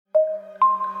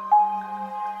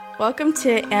Welcome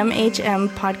to MHM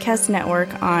Podcast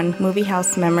Network on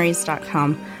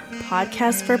MovieHouseMemories.com.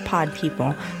 Podcast for pod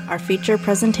people. Our feature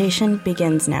presentation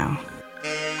begins now.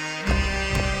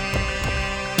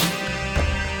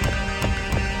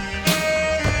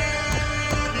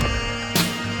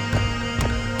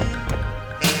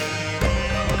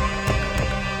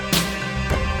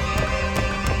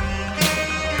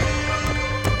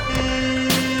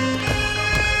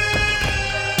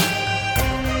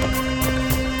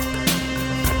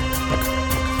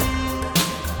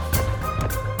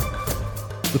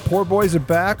 The Poor Boys are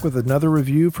back with another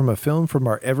review from a film from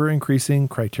our ever-increasing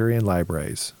Criterion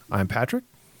libraries. I'm Patrick.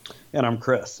 And I'm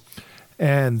Chris.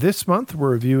 And this month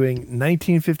we're reviewing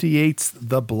 1958's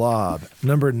The Blob,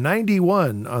 number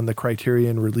 91 on the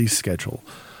Criterion release schedule.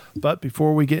 But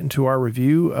before we get into our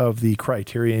review of the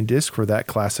Criterion Disc for that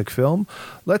classic film,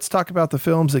 let's talk about the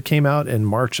films that came out in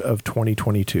March of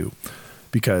 2022.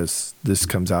 Because this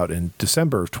comes out in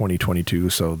December of 2022,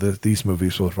 so these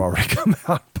movies will have already come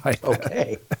out by then.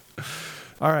 Okay.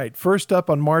 All right. First up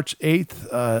on March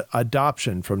 8th,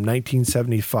 Adoption from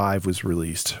 1975 was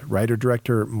released.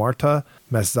 Writer-director Marta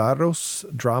Mazzaro's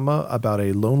drama about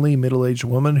a lonely middle-aged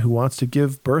woman who wants to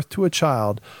give birth to a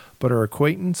child, but her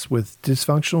acquaintance with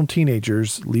dysfunctional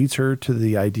teenagers leads her to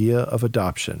the idea of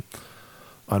adoption.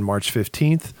 On March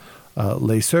 15th,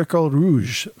 Les Cercles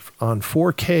Rouges on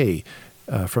 4K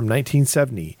from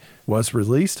 1970 was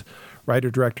released.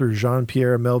 Writer-director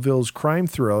Jean-Pierre Melville's crime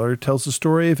thriller tells the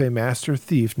story of a master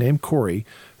thief named Corey,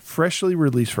 freshly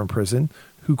released from prison,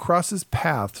 who crosses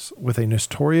paths with a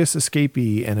notorious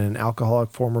escapee and an alcoholic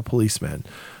former policeman.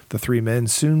 The three men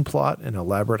soon plot an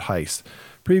elaborate heist.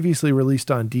 Previously released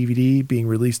on DVD, being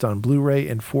released on Blu-ray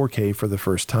and 4K for the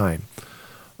first time.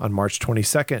 On March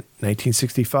 22nd,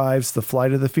 1965's The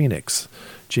Flight of the Phoenix.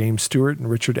 James Stewart and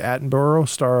Richard Attenborough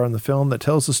star on the film that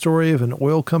tells the story of an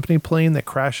oil company plane that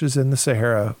crashes in the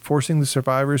Sahara, forcing the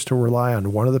survivors to rely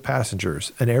on one of the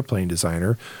passengers, an airplane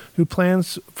designer, who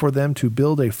plans for them to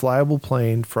build a flyable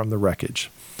plane from the wreckage.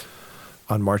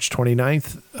 On March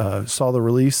 29th, saw the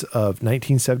release of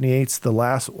 1978's The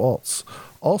Last Waltz,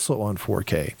 also on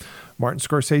 4K. Martin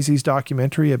Scorsese's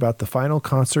documentary about the final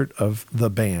concert of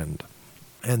The Band.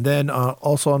 And then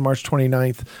also on March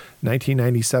 29th,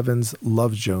 1997's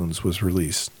Love Jones was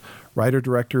released.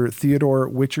 Writer-director Theodore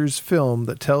Witcher's film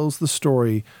that tells the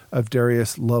story of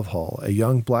Darius Lovehall, a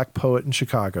young black poet in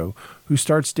Chicago who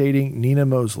starts dating Nina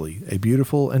Mosley, a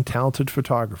beautiful and talented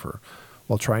photographer.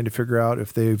 While trying to figure out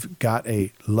if they've got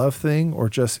a love thing or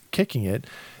just kicking it,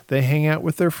 they hang out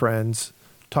with their friends,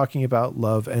 talking about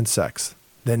love and sex.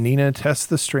 Then Nina tests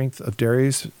the strength of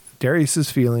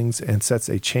Darius's feelings and sets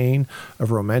a chain of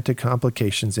romantic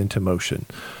complications into motion.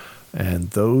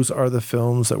 And those are the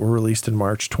films that were released in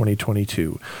March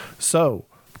 2022. So,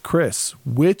 Chris,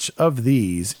 which of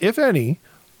these, if any,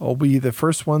 will be the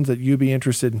first ones that you'd be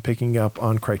interested in picking up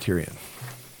on Criterion?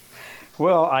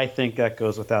 Well, I think that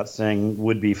goes without saying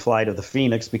would be Flight of the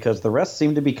Phoenix, because the rest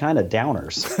seem to be kind of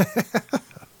downers.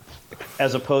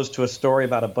 As opposed to a story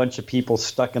about a bunch of people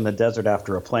stuck in the desert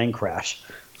after a plane crash.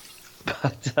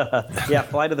 But yeah,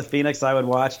 Flight of the Phoenix I would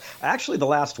watch. Actually, The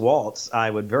Last Waltz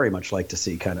I would very much like to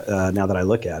see, kind of now that I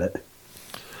look at it.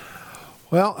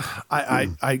 Well, I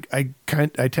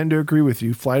tend to agree with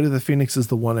you. Flight of the Phoenix is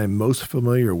the one I'm most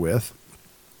familiar with.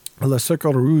 Le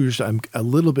Cercle Rouge, I'm a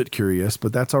little bit curious,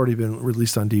 but that's already been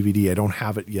released on DVD. I don't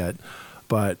have it yet,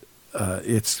 but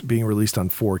it's being released on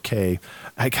 4K.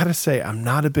 I gotta say, I'm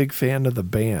not a big fan of the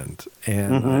band,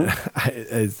 and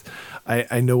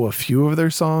I know a few of their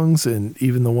songs, and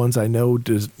even the ones I know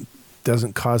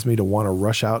doesn't cause me to want to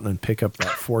rush out and pick up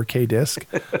that 4K disc.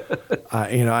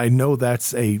 I know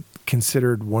that's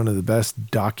considered one of the best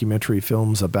documentary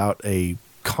films about a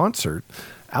concert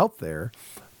out there,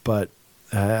 but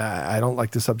I don't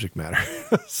like the subject matter.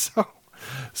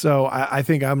 so I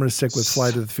think I'm going to stick with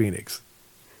Flight of the Phoenix.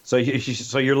 So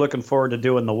you're looking forward to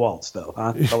doing the waltz, though,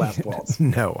 huh? The Last Waltz.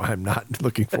 No, I'm not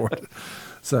looking forward.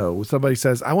 So somebody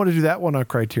says, I want to do that one on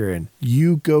Criterion.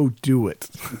 You go do it.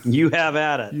 You have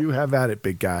at it. You have at it,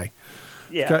 big guy.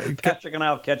 Yeah, Patrick and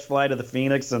I will catch Flight of the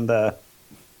Phoenix and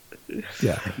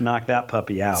knock that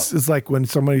puppy out. It's like when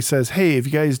somebody says, hey, have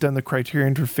you guys done the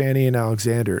Criterion for Fanny and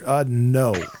Alexander?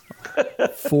 No.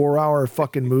 4-hour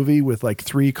fucking movie with like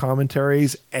 3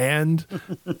 commentaries and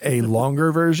a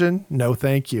longer version? No,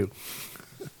 thank you.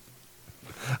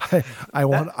 I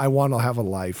want to have a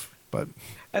life, but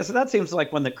so that seems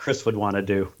like one that Chris would want to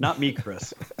do, not me,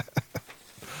 Chris.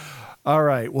 All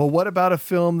right. Well, what about a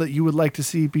film that you would like to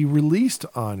see be released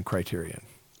on Criterion?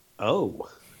 Oh,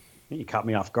 you caught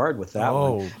me off guard with that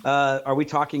one. Are we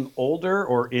talking older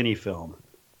or any film?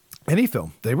 Any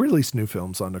film. They release new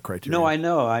films on the Criterion. No, I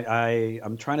know.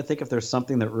 I'm trying to think if there's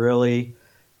something that really,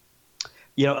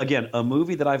 again, a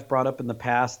movie that I've brought up in the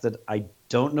past that I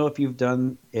don't know if you've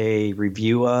done a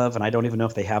review of, and I don't even know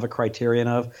if they have a Criterion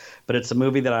of, but it's a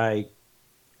movie that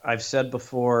I've said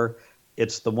before,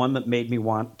 it's the one that made me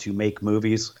want to make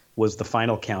movies, was The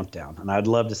Final Countdown. And I'd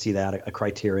love to see that, a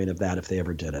Criterion of that if they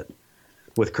ever did it,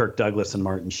 with Kirk Douglas and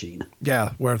Martin Sheen.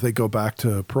 Yeah, where they go back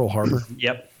to Pearl Harbor.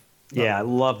 Yep. Yeah, I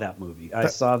love that movie. I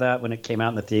saw that when it came out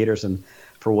in the theaters, and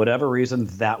for whatever reason,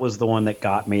 that was the one that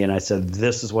got me, and I said,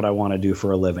 this is what I want to do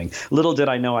for a living. Little did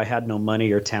I know I had no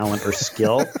money or talent or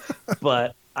skill,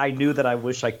 but I knew that I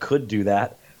wish I could do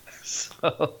that.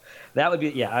 So that would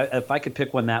be, if I could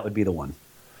pick one, that would be the one.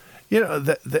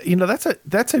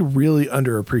 That's a really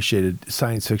underappreciated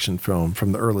science fiction film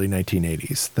from the early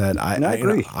 1980s. That I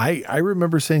agree. I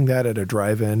remember seeing that at a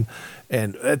drive-in,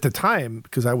 and at the time,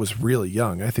 because I was really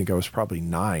young, I think I was probably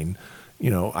 9.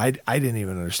 I didn't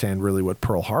even understand really what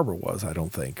Pearl Harbor was. I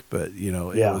don't think, but it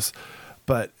was.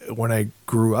 But when I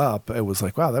grew up, it was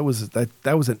like, wow, that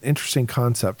was an interesting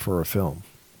concept for a film.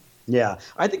 Yeah,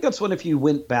 I think that's when, if you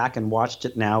went back and watched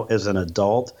it now as an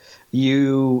adult,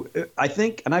 I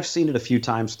think, and I've seen it a few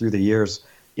times through the years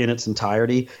in its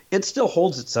entirety, it still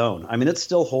holds its own. I mean, it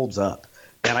still holds up.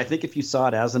 And I think if you saw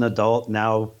it as an adult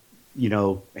now,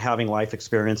 having life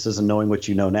experiences and knowing what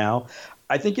you know now,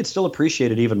 I think you'd still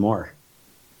appreciate it even more.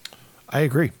 I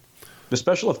agree. The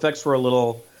special effects were a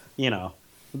little,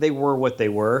 they were what they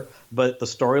were, but the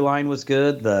storyline was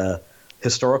good. The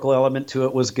historical element to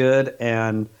it was good.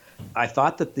 And I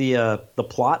thought that the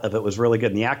plot of it was really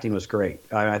good, and the acting was great.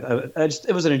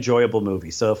 It was an enjoyable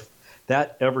movie. So if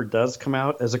that ever does come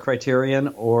out as a Criterion,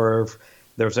 or if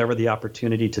there's ever the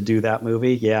opportunity to do that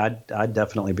movie, I'd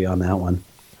definitely be on that one.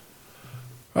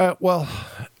 Well,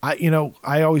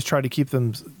 I always try to keep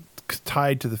them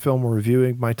tied to the film we're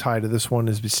reviewing. My tie to this one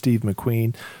is Steve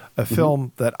McQueen, a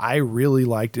film that I really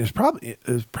liked. It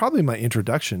was probably my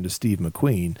introduction to Steve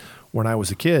McQueen when I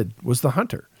was a kid, was The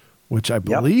Hunter, which I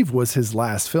believe was his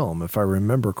last film, if I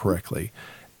remember correctly.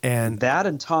 And that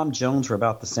and Tom Jones were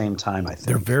about the same time, I think.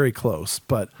 They're very close,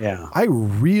 but I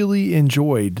really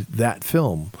enjoyed that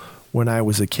film when I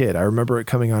was a kid. I remember it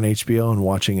coming on HBO and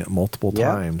watching it multiple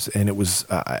times, and it was,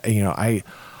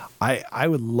 I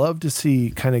would love to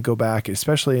see, kind of go back,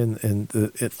 especially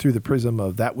through the prism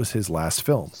of that was his last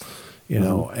film.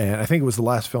 And I think it was the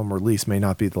last film released, may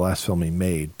not be the last film he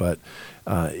made, but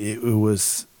it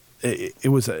was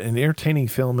an entertaining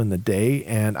film in the day,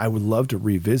 and I would love to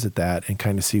revisit that and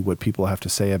kind of see what people have to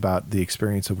say about the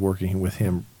experience of working with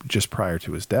him just prior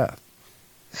to his death.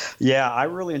 Yeah, I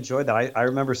really enjoyed that. I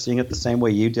remember seeing it the same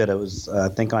way you did. It was, I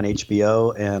think, on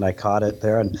HBO, and I caught it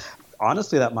there. And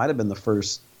honestly, that might have been the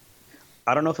first.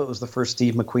 I don't know if it was the first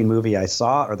Steve McQueen movie I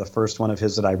saw or the first one of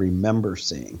his that I remember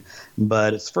seeing,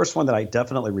 but it's the first one that I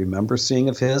definitely remember seeing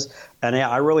of his. And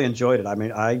I really enjoyed it. I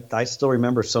mean, I still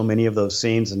remember so many of those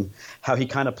scenes and how he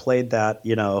kind of played that,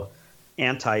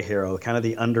 anti-hero, kind of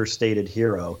the understated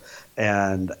hero.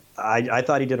 And I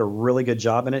thought he did a really good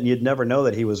job in it. And you'd never know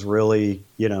that he was really,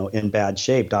 in bad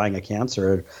shape, dying of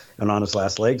cancer and on his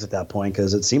last legs at that point,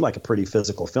 because it seemed like a pretty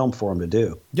physical film for him to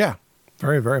do. Yeah,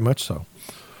 very, very much so.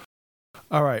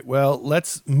 All right, well,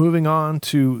 moving on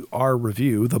to our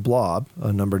review, The Blob,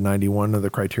 number 91 of the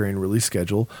Criterion release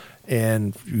schedule.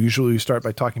 And usually we start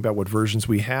by talking about what versions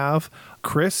we have.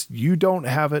 Chris, you don't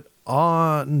have it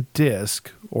on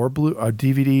disc or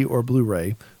DVD or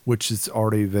Blu-ray, which is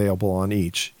already available on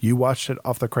each. You watched it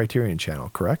off the Criterion channel,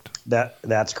 correct?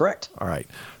 That's correct. All right.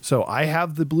 So I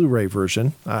have the Blu-ray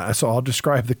version. So I'll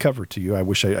describe the cover to you. I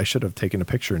wish I should have taken a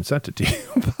picture and sent it to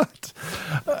you, but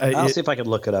I'll see if I can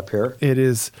look it up here.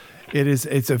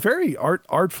 It's a very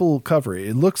artful cover.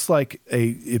 It looks like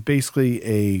basically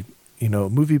a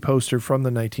movie poster from the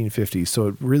 1950s. So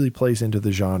it really plays into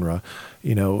the genre.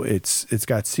 It's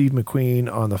got Steve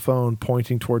McQueen on the phone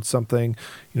pointing towards something,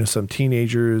 some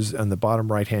teenagers on the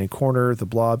bottom right-hand corner, the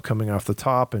Blob coming off the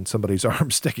top and somebody's arm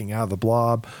sticking out of the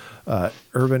Blob.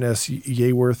 Irvin S.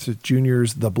 Yeworth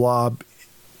Jr.'s The Blob,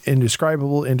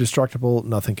 indescribable, indestructible,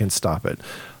 nothing can stop it.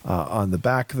 On the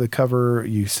back of the cover,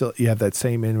 you have that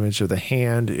same image of the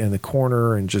hand in the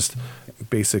corner and just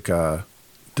basic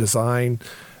design.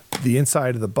 The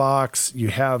inside of the box, you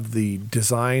have the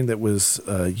design that was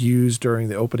used during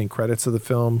the opening credits of the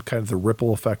film, kind of the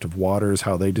ripple effect of water is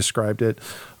how they described it,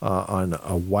 on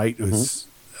a white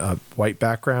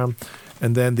background.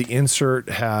 And then the insert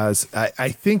has, I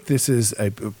think this is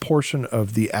a portion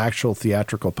of the actual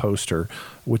theatrical poster,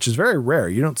 which is very rare.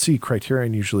 You don't see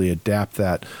Criterion usually adapt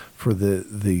that for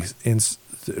the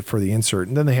for the insert,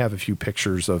 and then they have a few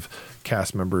pictures of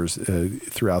cast members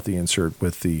throughout the insert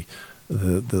with the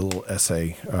little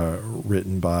essay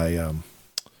written by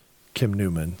Kim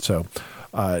Newman. So,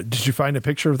 did you find a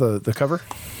picture of the cover?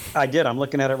 I did. I'm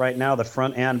looking at it right now, the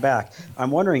front and back.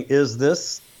 I'm wondering, was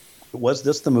this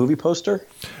the movie poster?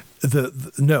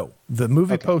 No, the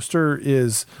movie poster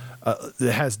is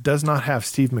does not have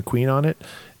Steve McQueen on it.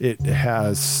 It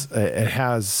has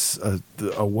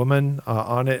a woman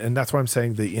on it, and that's why I'm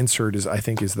saying the insert is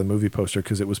the movie poster,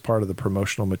 because it was part of the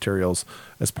promotional materials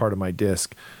as part of my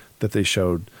disc that they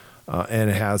showed, and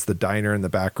it has the diner in the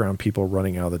background, people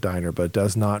running out of the diner, but it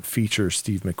does not feature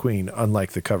Steve McQueen,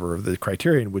 unlike the cover of the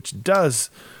Criterion, which does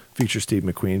feature Steve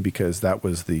McQueen, because that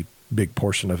was the big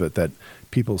portion of it that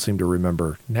people seem to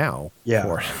remember now. Yeah.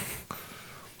 For.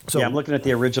 So, yeah, I'm looking at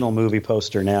the original movie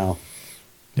poster now.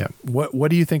 Yeah. What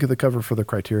do you think of the cover for the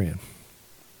Criterion?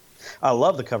 I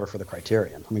love the cover for the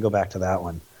Criterion. Let me go back to that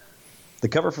one. The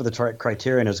cover for the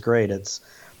Criterion is great.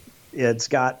 It's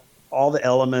got all the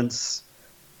elements,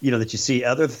 that you see,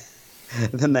 other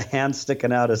than the hand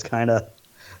sticking out is kind of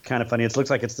funny. It looks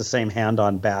like it's the same hand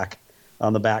on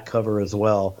the back cover as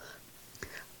well.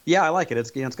 Yeah, I like it.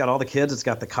 It's got all the kids. It's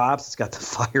got the cops. It's got the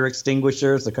fire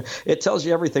extinguishers. It tells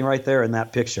you everything right there in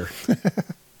that picture.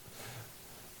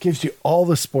 Gives you all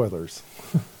the spoilers.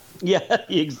 Yeah,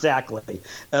 exactly.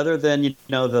 Other than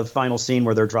the final scene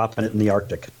where they're dropping it in the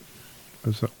Arctic.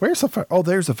 Where's the fire? Oh,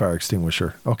 there's a fire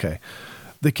extinguisher. Okay,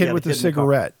 the kid with the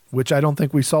cigarette, which I don't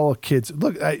think we saw kids.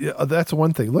 Look, that's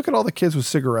one thing. Look at all the kids with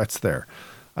cigarettes there.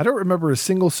 I don't remember a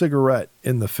single cigarette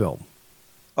in the film.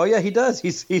 Oh yeah, he does.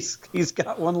 He's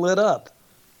got one lit up.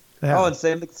 Yeah. Oh, and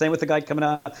same with the guy coming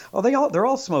out. Oh, they're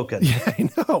all smoking. Yeah, I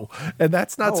know. And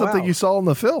that's not something you saw in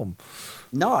the film.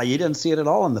 No, you didn't see it at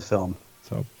all in the film.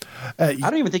 So, I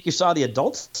don't even think you saw the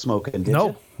adults smoking. Did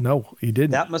you? No, you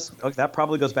didn't. That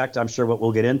probably goes back to, I'm sure, what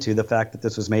we'll get into, the fact that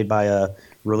this was made by a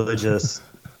religious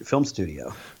film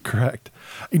studio. Correct.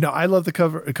 I love the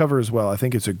cover as well. I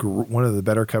think it's one of the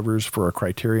better covers for a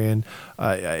Criterion.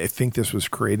 I think this was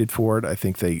created for it. I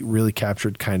think they really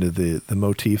captured kind of the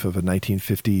motif of a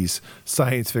 1950s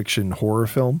science fiction horror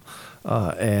film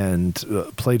and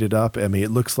played it up. I mean,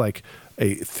 it looks like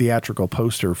a theatrical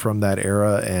poster from that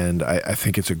era, and I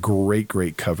think it's a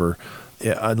great cover.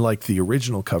 Unlike the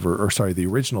original the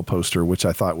original poster, which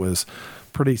I thought was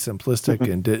pretty simplistic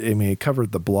and it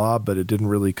covered the Blob, but it didn't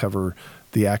really cover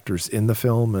the actors in the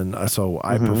film, and so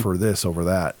I prefer this over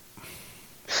that.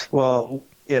 Well,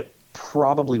 it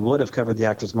probably would have covered the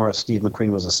actors more if Steve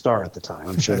McQueen was a star at the time.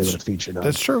 I'm sure they would have featured him.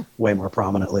 That's true. Way more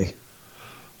prominently.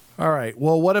 All right.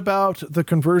 Well, what about the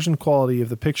conversion quality of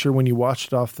the picture when you watched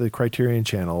it off the Criterion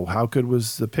channel? How good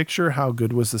was the picture? How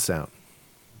good was the sound?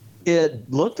 It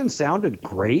looked and sounded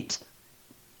great.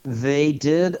 They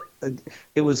did.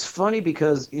 It was funny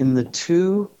because in the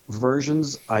two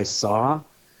versions I saw,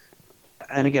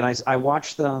 and again, I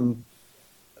watched them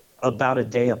about a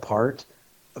day apart.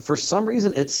 For some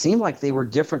reason, it seemed like they were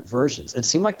different versions. It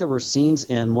seemed like there were scenes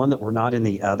in one that were not in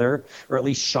the other, or at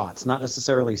least shots, not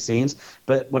necessarily scenes.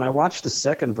 But when I watched the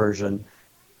second version,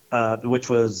 which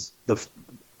was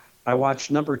I watched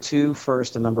number 2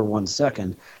 first and number 1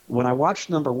 second. When I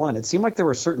watched number 1, it seemed like there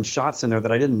were certain shots in there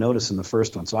that I didn't notice in the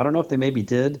first one. So I don't know if they maybe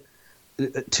did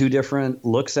two different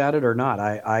looks at it or not.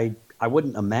 I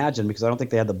wouldn't imagine, because I don't think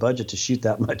they had the budget to shoot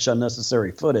that much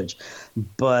unnecessary footage.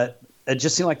 But it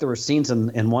just seemed like there were scenes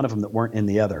in one of them that weren't in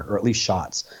the other, or at least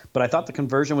shots. But I thought the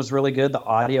conversion was really good. The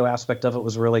audio aspect of it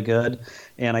was really good.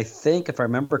 And I think, if I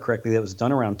remember correctly, it was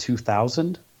done around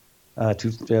 2000.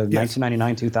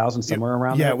 1999, 2000, somewhere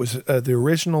around there. Yeah, it was the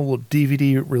original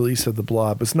DVD release of the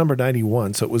Blob was number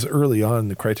 91, so it was early on in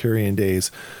the Criterion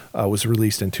days. Was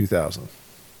released in 2000.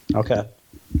 Okay.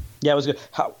 Yeah, it was good.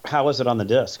 How was it on the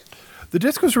disc? The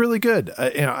disc was really good.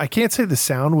 I can't say the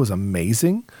sound was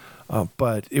amazing,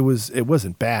 but it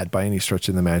wasn't bad by any stretch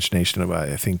of the imagination.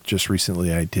 I think just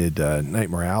recently I did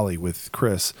Nightmare Alley with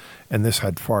Chris, and this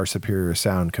had far superior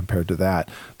sound compared to that.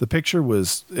 The picture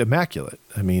was immaculate.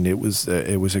 I mean, it was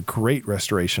a great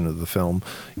restoration of the film.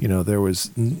 There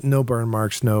was no burn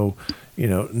marks, no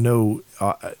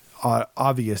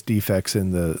obvious defects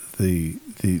in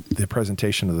the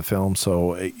presentation of the film.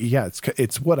 So yeah,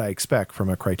 it's what I expect from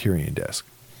a Criterion disc.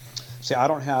 See, I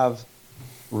don't have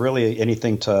really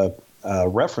anything to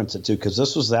reference it to, because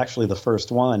this was actually the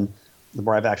first one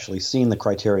where I've actually seen the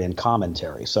Criterion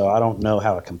commentary. So I don't know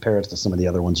how it compares to some of the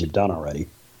other ones you've done already.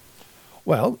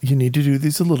 Well, you need to do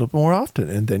these a little more often,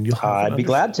 and then you'll have I'd be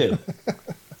glad to.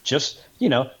 Just,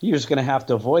 you're just going to have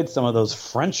to avoid some of those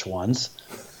French ones.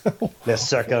 Le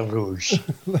Cercle Rouge.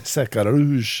 Le Cercle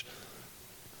Rouge.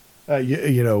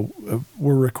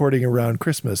 we're recording around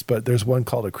Christmas, but there's one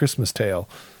called A Christmas Tale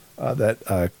that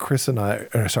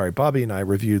Bobby and I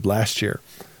reviewed last year.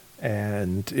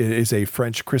 And it is a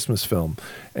French Christmas film.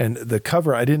 And the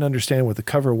cover, I didn't understand what the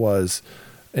cover was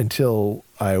until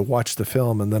I watched the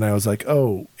film. And then I was like,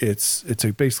 oh, it's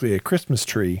basically a Christmas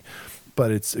tree,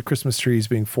 but it's a Christmas tree is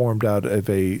being formed out of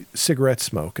a cigarette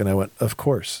smoke. And I went, of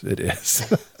course it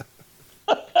is.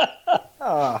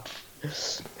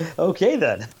 Okay,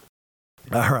 then.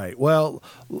 All right. Well,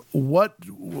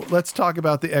 let's talk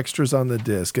about the extras on the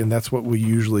disc. And that's what we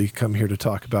usually come here to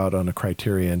talk about on a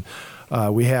Criterion.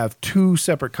 We have two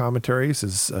separate commentaries,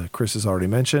 as Chris has already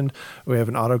mentioned. We have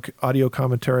an audio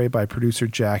commentary by producer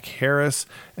Jack Harris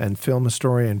and film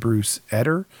historian Bruce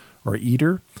Eder.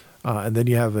 And then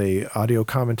you have a audio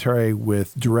commentary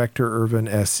with director Irvin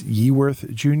S.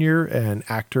 Yeworth Jr. and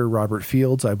actor Robert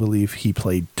Fields. I believe he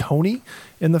played Tony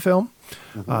in the film.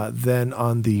 Mm-hmm. Then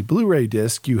on the Blu-ray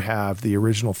disc, you have the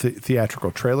original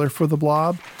theatrical trailer for The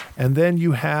Blob. And then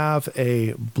you have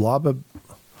a Blobabilia.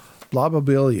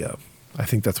 I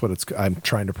think that's what I'm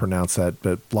trying to pronounce that,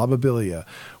 but Blobabilia,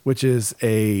 which is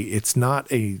it's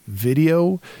not a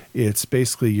video. It's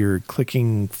basically you're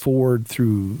clicking forward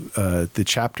through the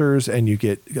chapters and you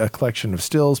get a collection of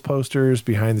stills, posters,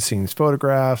 behind the scenes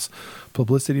photographs,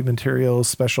 publicity materials,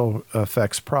 special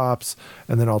effects props,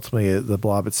 and then ultimately the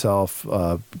Blob itself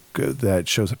that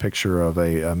shows a picture of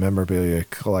a memorabilia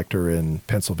collector in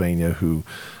Pennsylvania who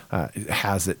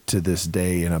has it to this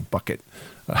day in a bucket.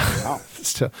 Wow.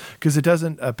 Because it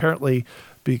doesn't apparently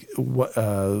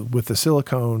with the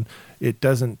silicone, it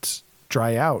doesn't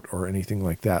dry out or anything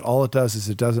like that. All it does is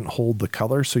it doesn't hold the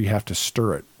color, so you have to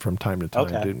stir it from time to time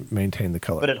to maintain the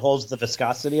color. But it holds the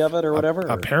viscosity of it or whatever?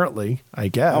 Apparently, I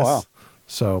guess. Oh, wow.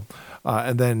 So,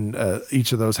 and then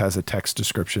each of those has a text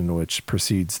description which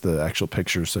precedes the actual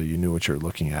picture, so you knew what you're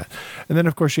looking at. And then,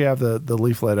 of course, you have the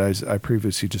leaflet as I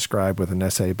previously described with an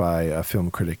essay by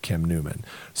film critic Kim Newman.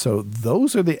 So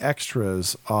those are the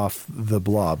extras off the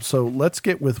Blob. So let's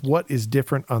get with what is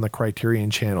different on the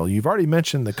Criterion channel. You've already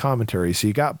mentioned the commentary, so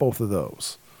you got both of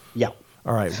those. Yeah.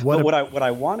 All right. What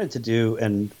I wanted to do,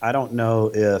 and I don't know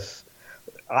if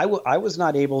I was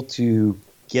not able to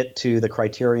get to the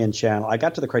Criterion channel. I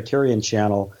got to the Criterion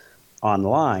channel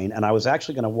online, and I was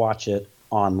actually going to watch it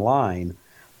online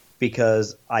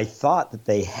because I thought that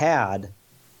they had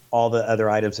all the other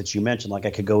items that you mentioned. Like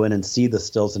I could go in and see the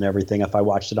stills and everything if I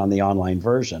watched it on the online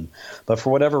version. But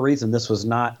for whatever reason, this was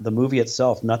not the movie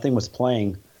itself. Nothing was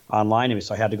playing online,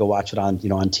 so I had to go watch it on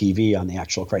TV on the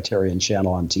actual Criterion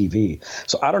channel on TV.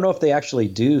 So I don't know if they actually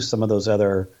do some of those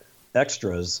other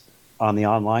extras on the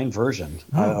online version.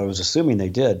 I was assuming they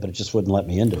did, but it just wouldn't let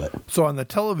me into it. So on the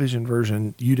television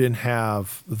version, you didn't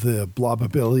have the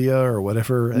Blobabilia or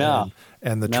whatever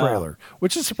and the trailer,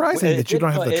 which is surprising that you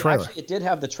don't have the trailer. It did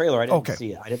have the trailer. I didn't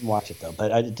see it. I didn't watch it, though,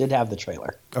 but it did have the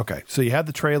trailer. Okay, so you had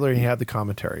the trailer and you had the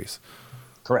commentaries.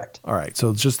 Correct. All right, so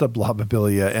it's just the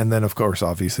Blobabilia, and then, of course,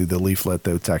 obviously the leaflet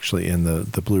that's actually in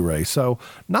the Blu-ray. So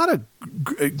not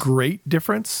a great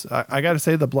difference. I got to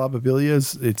say the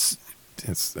Blobabilia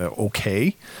it's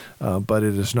okay, but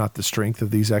it is not the strength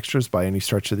of these extras by any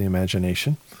stretch of the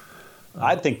imagination.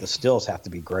 I think the stills have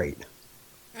to be great.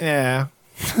 Yeah.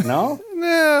 No?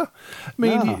 Yeah. I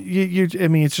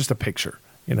mean, it's just a picture,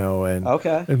 and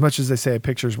as much as they say a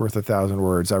picture's worth 1,000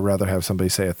 words, I'd rather have somebody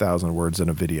say 1,000 words in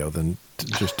a video than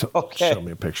to show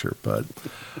me a picture. But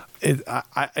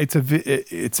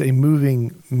it's a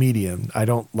moving medium. I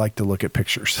don't like to look at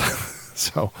pictures.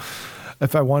 So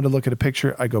if I wanted to look at a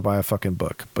picture, I go buy a fucking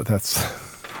book. But that's.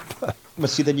 But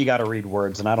see, then you got to read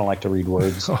words, and I don't like to read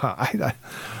words.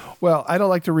 Well, I don't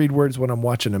like to read words when I'm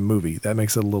watching a movie. That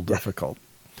makes it a little difficult.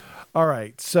 All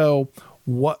right. So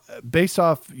based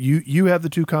off you have the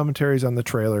two commentaries on the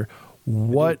trailer.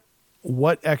 What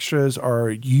extras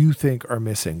you think are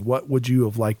missing? What would you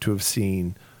have liked to have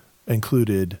seen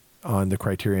included on the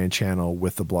Criterion channel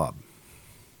with the Blob?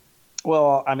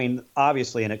 Well, I mean,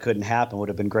 obviously, and it couldn't happen, would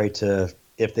have been great if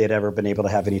they had ever been able to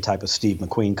have any type of Steve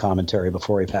McQueen commentary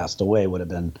before he passed away, would have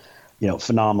been,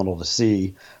 phenomenal to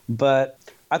see. But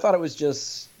I thought it was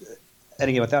just, and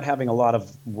again, without having a lot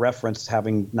of reference,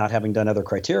 not having done other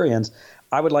Criterions,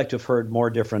 I would like to have heard more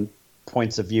different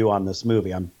points of view on this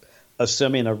movie. I'm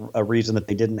assuming a reason that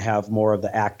they didn't have more of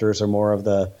the actors or more of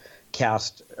the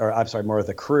cast, or I'm sorry, more of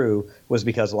the crew, was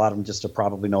because a lot of them just are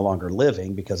probably no longer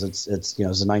living because it's a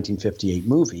 1958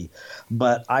 movie.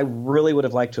 But I really would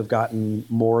have liked to have gotten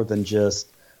more than just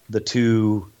the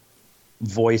two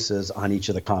voices on each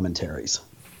of the commentaries.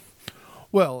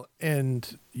 Well,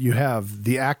 and you have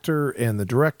the actor and the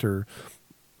director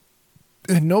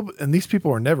And these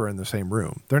people are never in the same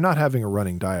room. They're not having a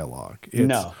running dialogue.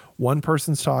 It's one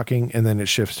person's talking and then it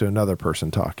shifts to another person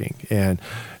talking. And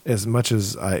as much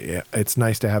as it's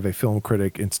nice to have a film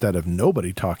critic instead of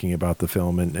nobody talking about the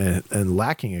film and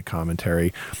lacking a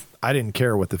commentary, I didn't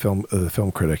care what the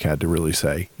film critic had to really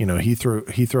say. You know, he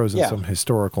throws in some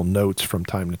historical notes from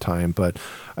time to time, but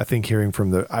I think hearing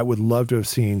from I would love to have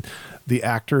seen the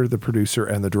actor, the producer,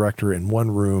 and the director in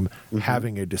one room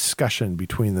having a discussion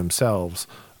between themselves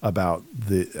about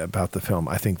the film.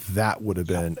 I think that would have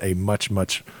been a much,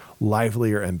 much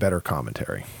livelier and better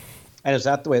commentary. And is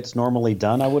that the way it's normally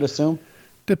done, I would assume?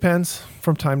 Depends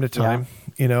from time to time.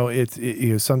 You know,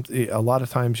 a lot of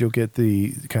times you'll get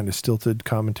the kind of stilted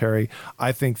commentary.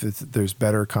 I think that there's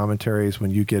better commentaries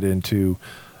when you get into,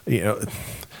 you know,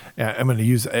 I'm going to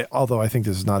use, although I think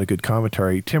this is not a good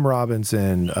commentary, Tim Robbins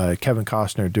and Kevin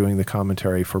Costner doing the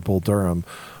commentary for Bull Durham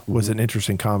was an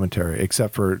interesting commentary,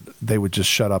 except for they would just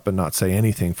shut up and not say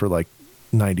anything for like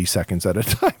 90 seconds at a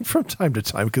time from time to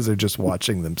time because they're just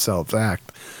watching themselves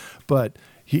act. But,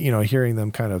 you know, hearing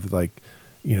them kind of like,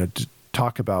 you know,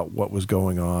 talk about what was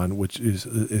going on, which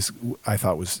is I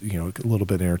thought was, you know, a little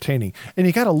bit entertaining. And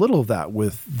you got a little of that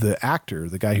with the actor,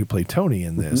 the guy who played Tony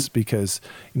in this, because,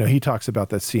 you know, he talks about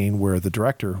that scene where the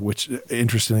director, which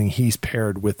interestingly, he's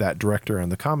paired with that director in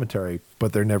the commentary,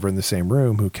 but they're never in the same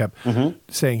room, who kept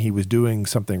saying he was doing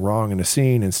something wrong in a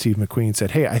scene. And Steve McQueen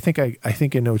said, "Hey, I think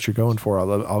I know what you're going for.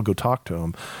 I'll go talk to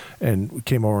him." And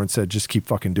came over and said, "Just keep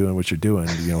fucking doing what you're doing.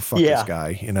 You know, fuck this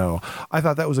guy." You know, I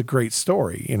thought that was a great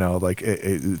story. You know, like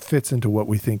it fits into what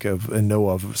we think of and know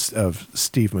of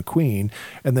Steve McQueen.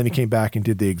 And then he came back and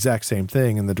did the exact same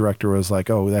thing. And the director was like,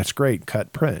 "Oh, that's great.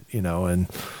 Cut, print." You know,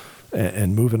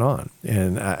 and moving on.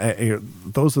 And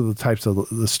those are the types of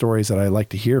the stories that I like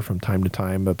to hear from time to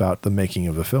time about the making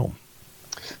of a film.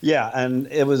 Yeah, and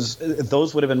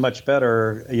those would have been much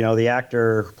better. You know, the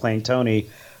actor playing Tony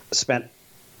spent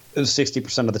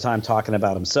 60% of the time talking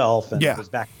about himself and his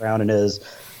background and his,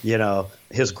 you know,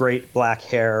 his great black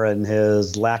hair and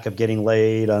his lack of getting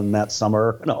laid on that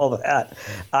summer and all of that.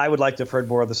 I would like to have heard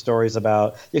more of the stories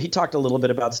about. He talked a little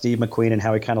bit about Steve McQueen and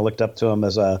how he kind of looked up to him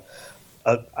as I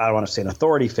don't want to say an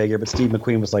authority figure, but Steve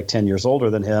McQueen was like 10 years older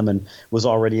than him and was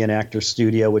already in actor's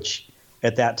studio, which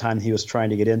at that time he was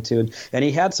trying to get into. And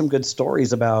he had some good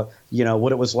stories about, you know,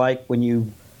 what it was like when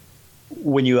you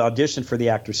auditioned for the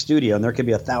actor's studio, and there could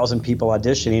be 1,000 people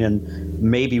auditioning and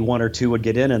maybe one or two would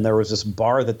get in, and there was this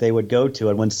bar that they would go to,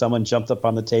 and when someone jumped up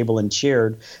on the table and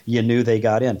cheered, you knew they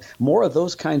got in. More of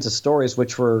those kinds of stories,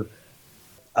 which were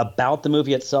about the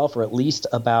movie itself, or at least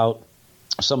about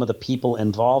some of the people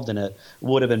involved in it,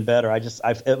 would have been better.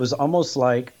 It was almost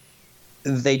like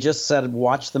they just said,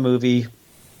 watch the movie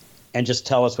and just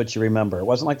tell us what you remember. It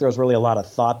wasn't like there was really a lot of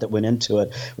thought that went into it.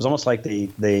 It was almost like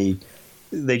they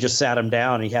just sat him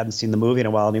down and he hadn't seen the movie in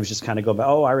a while, and he was just kind of going,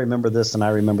 "Oh, I remember this and I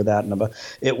remember that." And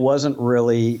it wasn't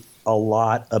really a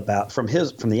lot about, from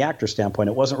the actor's standpoint,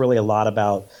 it wasn't really a lot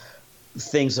about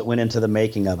things that went into the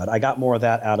making of it. I got more of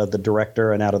that out of the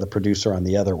director and out of the producer on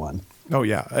the other one. Oh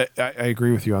yeah, I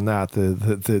agree with you on that.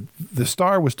 The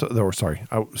star was,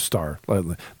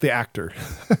 the actor,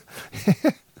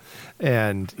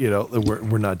 and you know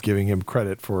we're not giving him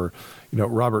credit for, you know,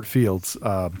 Robert Fields.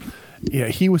 You know,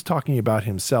 he was talking about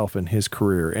himself and his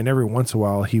career, and every once in a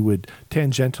while he would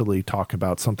tangentially talk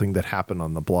about something that happened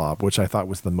on the Blob, which I thought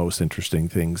was the most interesting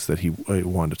things that he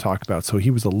wanted to talk about. So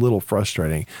he was a little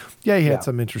frustrating. Yeah, he had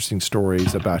some interesting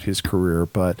stories about his career,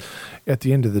 but at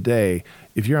the end of the day,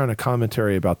 if you're on a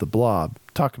commentary about the Blob,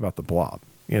 talk about the Blob.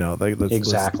 You know,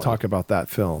 let's talk about that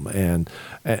film, and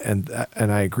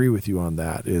I agree with you on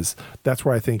that. That's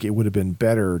where I think it would have been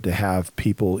better to have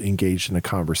people engaged in a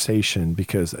conversation,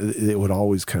 because it would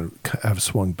always kind of have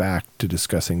swung back to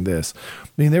discussing this. I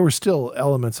mean, there were still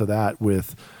elements of that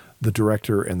with the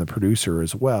director and the producer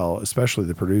as well, especially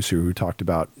the producer, who talked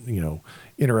about, you know,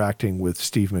 interacting with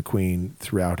Steve McQueen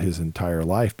throughout his entire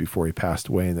life before he passed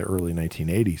away in the early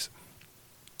 1980s.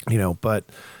 You know, but.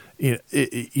 You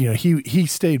know, he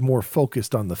stayed more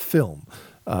focused on the film,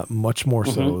 much more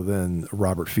so than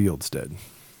Robert Fields did.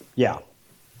 Yeah,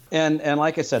 and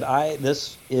like I said,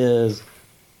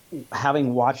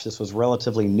 having watched this was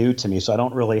relatively new to me, so I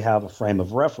don't really have a frame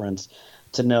of reference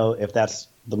to know if that's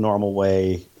the normal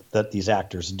way that these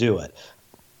actors do it.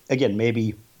 Again,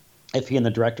 maybe if he and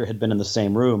the director had been in the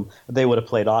same room, they would have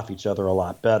played off each other a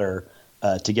lot better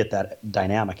to get that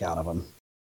dynamic out of them.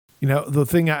 You know, the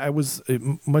thing I was,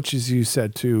 much as you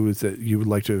said too, is that you would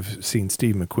like to have seen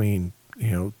Steve McQueen,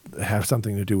 you know, have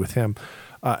something to do with him.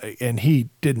 And he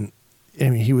didn't I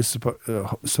mean, he was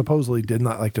supposedly did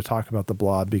not like to talk about the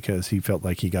Blob because he felt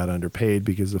like he got underpaid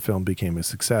because the film became a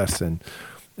success, and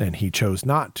he chose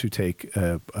not to take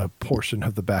a portion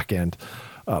of the back end.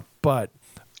 But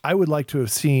I would like to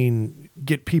have seen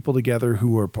get people together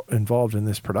who were involved in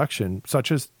this production,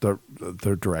 such as the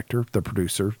director, the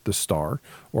producer, the star,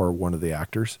 or one of the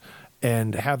actors,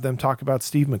 and have them talk about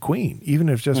Steve McQueen, even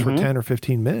if just for 10 or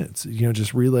 15 minutes,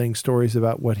 just relaying stories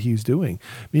about what he's doing.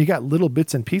 I mean, you got little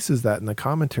bits and pieces of that in the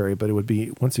commentary, but it would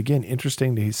be, once again,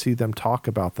 interesting to see them talk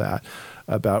about that,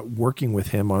 about working with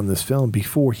him on this film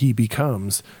before he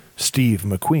becomes Steve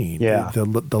McQueen,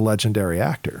 the legendary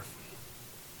actor.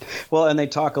 Well, and they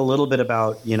talk a little bit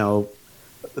about,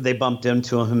 they bumped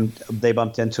into him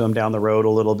down the road a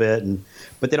little bit,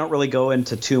 but they don't really go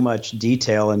into too much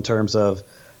detail in terms of,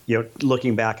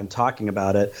 looking back and talking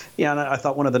about it. Yeah, and I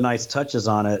thought one of the nice touches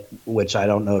on it, which I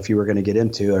don't know if you were going to get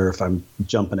into or if I'm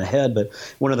jumping ahead, but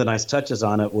one of the nice touches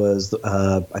on it was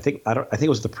I think it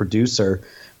was the producer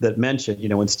that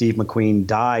mentioned, when Steve McQueen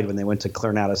died, when they went to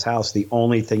clear out his house, the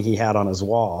only thing he had on his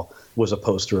wall was a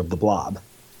poster of the Blob.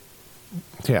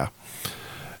 Yeah.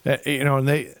 And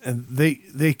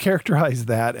they characterize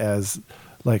that as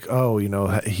like, oh,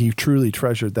 he truly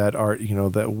treasured that art,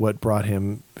 that what brought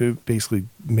him, basically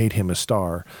made him a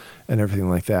star and everything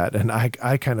like that. And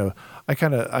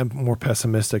I'm more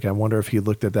pessimistic. I wonder if he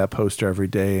looked at that poster every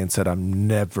day and said, I'm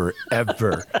never,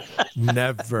 ever,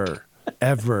 never,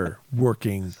 ever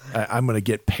working. I'm going to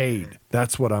get paid.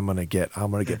 That's what I'm going to get.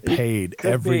 I'm going to get paid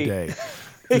every day.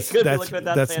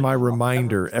 That's my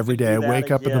reminder every day. I wake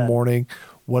up in the morning.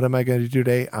 What am I going to do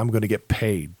today? I'm going to get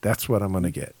paid. That's what I'm going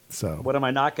to get. So what am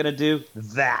I not going to do?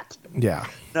 That. Yeah.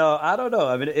 No, I don't know.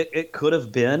 I mean, it could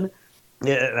have been.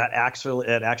 It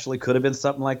actually could have been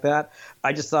something like that.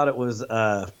 I just thought it was.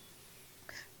 I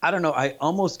don't know. I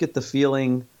almost get the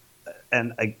feeling.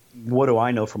 And what do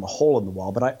I know from a hole in the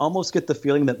wall? But I almost get the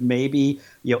feeling that maybe,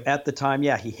 at the time, he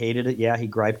hated it. Yeah, he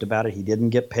griped about it. He didn't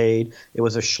get paid. It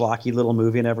was a schlocky little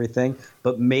movie and everything.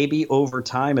 But maybe over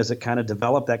time, as it kind of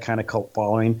developed that kind of cult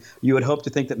following, you would hope to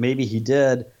think that maybe he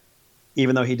did,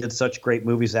 even though he did such great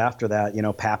movies after that,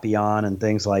 Papillon and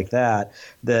things like that,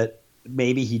 that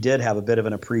maybe he did have a bit of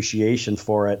an appreciation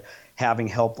for it, having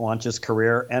helped launch his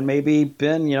career and maybe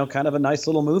been, kind of a nice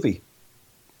little movie.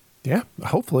 Yeah,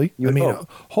 hopefully.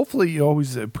 Hopefully you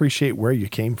always appreciate where you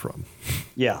came from.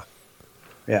 Yeah.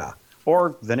 Yeah.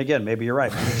 Or then again, maybe you're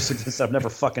right. I'm never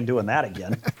fucking doing that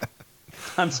again.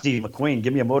 I'm Steve McQueen.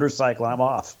 Give me a motorcycle. I'm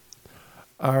off.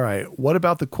 All right. What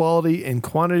about the quality and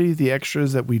quantity of the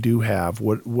extras that we do have?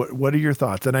 What are your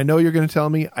thoughts? And I know you're going to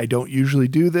tell me I don't usually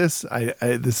do this.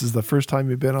 This is the first time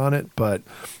you've been on it, but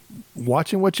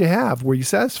watching what you have, were you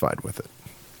satisfied with it?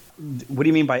 What do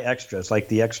you mean by extras? Like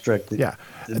the extra?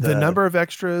 The number of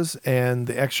extras and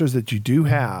the extras that you do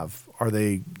have, are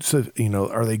they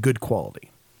good quality?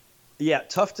 Yeah,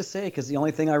 tough to say because the only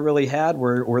thing I really had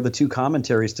were the two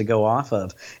commentaries to go off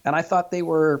of, and I thought they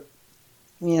were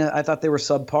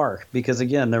subpar because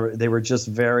again they were just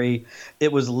very.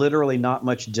 It was literally not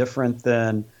much different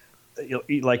than,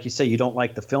 like you say, you don't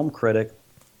like the film critic.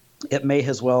 It may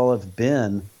as well have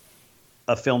been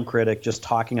a film critic just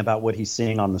talking about what he's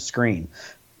seeing on the screen.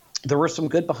 There were some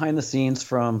good behind the scenes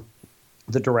from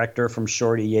the director, from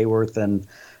Shorty Yeworth, and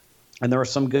there were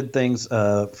some good things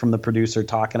from the producer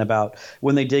talking about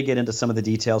when they did get into some of the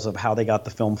details of how they got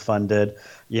the film funded,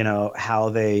 how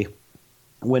they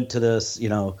went to this,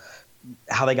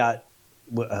 how they got,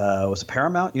 was it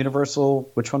Paramount, Universal,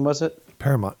 which one was it?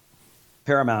 Paramount,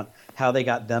 how they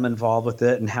got them involved with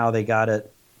it and how they got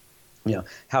it,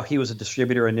 how he was a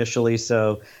distributor initially.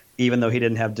 So even though he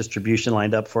didn't have distribution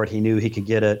lined up for it, he knew he could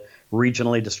get it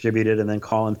regionally distributed and then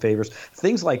call in favors.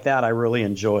 Things like that I really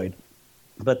enjoyed.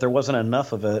 But there wasn't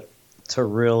enough of it to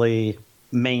really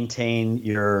maintain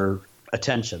your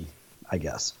attention, I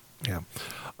guess. Yeah.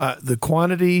 The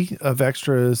quantity of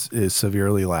extras is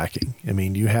severely lacking. I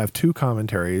mean, you have two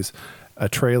commentaries, a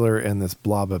trailer, and this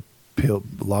blobabilia,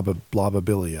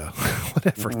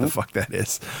 whatever the fuck that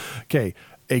is. Okay.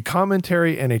 A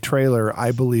commentary and a trailer,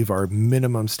 I believe, are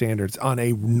minimum standards on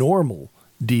a normal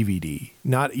DVD,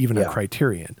 not even a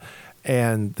Criterion.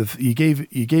 And you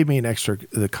gave me an extra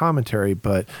the commentary,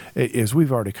 but as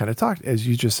we've already kind of talked, as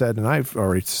you just said, and I've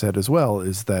already said as well,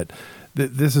 is that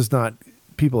this is not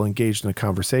people engaged in a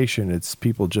conversation. It's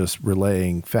people just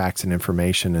relaying facts and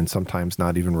information, and sometimes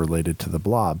not even related to the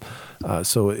Blob.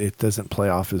 So it doesn't play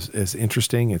off as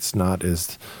interesting. It's not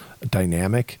as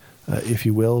dynamic, if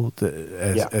you will,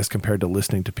 as compared to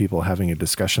listening to people having a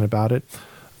discussion about it.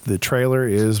 The trailer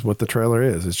is what the trailer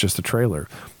is. It's just a trailer.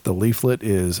 The leaflet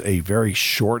is a very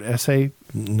short essay,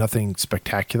 nothing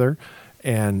spectacular.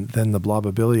 and then the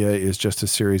Blobabilia is just a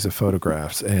series of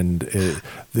photographs. And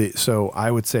so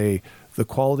I would say the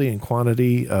quality and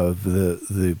quantity of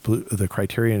the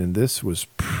Criterion in this was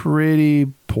pretty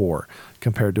poor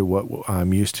compared to what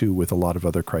I'm used to with a lot of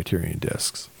other Criterion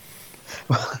discs.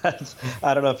 Well,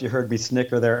 I don't know if you heard me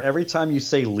snicker there. Every time you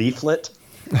say leaflet,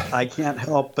 I can't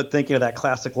help but thinking of that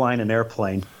classic line in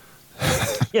Airplane.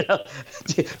 You know,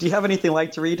 do you have anything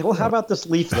like to read? Well, how about this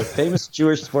leaflet, famous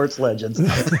Jewish sports legends?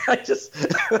 I just,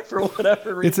 for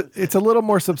whatever reason, it's a little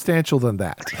more substantial than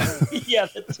that. Yeah,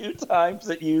 the two times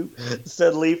that you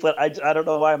said leaflet, I don't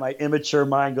know why my immature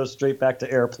mind goes straight back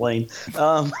to Airplane.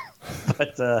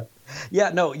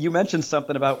 Yeah, no, you mentioned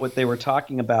something about what they were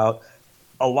talking about.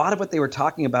 A lot of what they were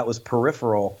talking about was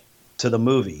peripheral to the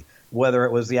movie, whether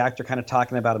it was the actor kind of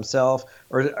talking about himself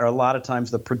or a lot of times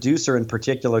the producer in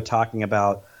particular talking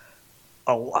about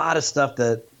a lot of stuff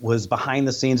that was behind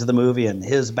the scenes of the movie and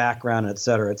his background, et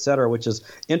cetera, which is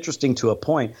interesting to a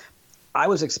point. I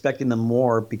was expecting them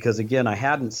more because, again, I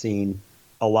hadn't seen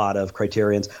a lot of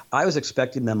Criterions. I was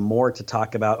expecting them more to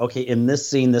talk about, okay, in this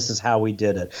scene, this is how we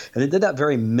did it. And they did that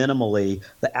very minimally.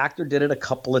 The actor did it a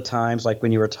couple of times, like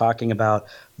when you were talking about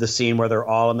the scene where they're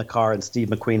all in the car and Steve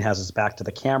McQueen has his back to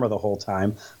the camera the whole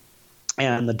time.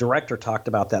 And the director talked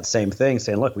about that same thing,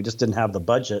 saying, look, we just didn't have the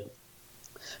budget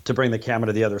to bring the camera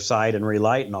to the other side and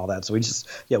relight and all that. So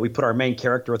we put our main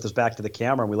character with his back to the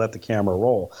camera and we let the camera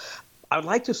roll. I would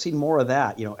like to have seen more of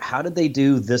that. You know, how did they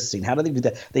do this scene? How did they do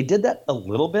that? They did that a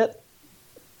little bit,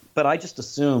 but I just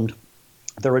assumed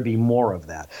there would be more of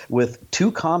that. With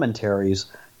 2 commentaries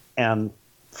and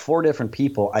 4 different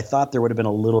people, I thought there would have been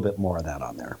a little bit more of that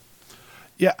on there.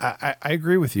 Yeah, I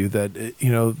agree with you that,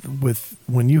 you know,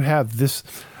 when you have this,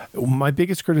 my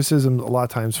biggest criticism a lot of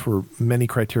times for many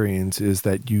Criterions is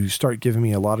that you start giving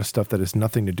me a lot of stuff that has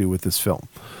nothing to do with this film.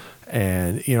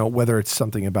 And, you know, whether it's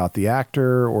something about the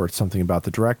actor or it's something about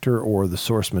the director or the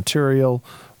source material,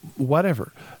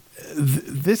 whatever.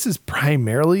 This is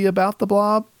primarily about the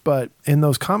Blob, but in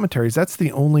those commentaries, that's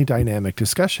the only dynamic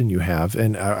discussion you have.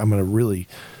 And I'm going to really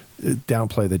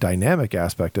downplay the dynamic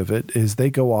aspect of it, is they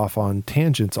go off on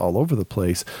tangents all over the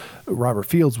place. Robert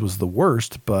Fields was the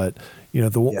worst, but, you know,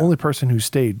 the only person who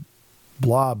stayed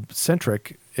Blob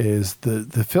centric is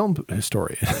the film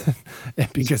historian,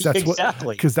 because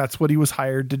that's what he was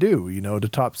hired to do, you know, to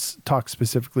talk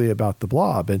specifically about the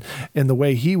Blob, and the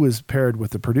way he was paired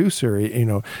with the producer, you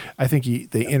know, I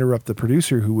think they interrupt the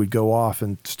producer who would go off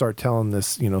and start telling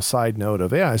this, you know, side note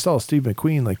of, yeah, I saw Steve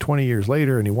McQueen like 20 years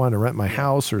later and he wanted to rent my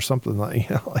house or something, like,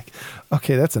 you know, like,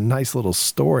 okay, that's a nice little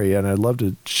story and I'd love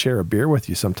to share a beer with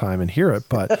you sometime and hear it,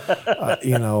 but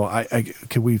you know,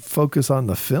 could we focus on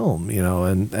the film, you know,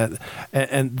 and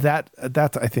that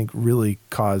I think really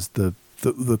caused the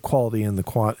quality and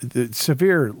the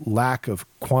severe lack of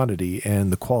quantity,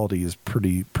 and the quality is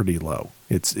pretty low.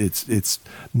 It's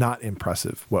not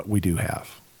impressive what we do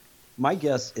have. My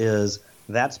guess is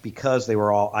that's because they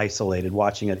were all isolated,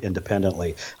 watching it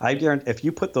independently. I guarantee if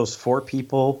you put those 4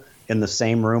 people in the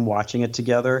same room watching it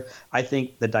together, I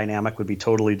think the dynamic would be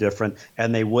totally different,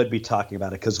 and they would be talking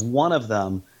about it, because one of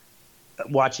them,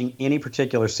 watching any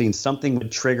particular scene, something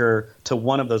would trigger to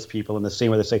one of those people in the scene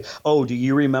where they say, oh, do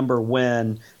you remember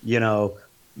when, you know,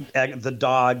 the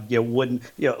dog, you know, wouldn't,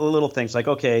 you know, little things like,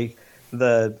 okay,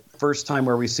 the first time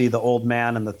where we see the old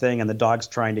man and the thing and the dog's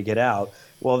trying to get out,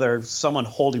 well, there's someone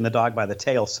holding the dog by the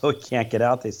tail so it can't get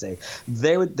out, they say.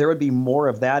 There would be more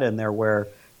of that in there, where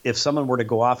if someone were to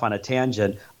go off on a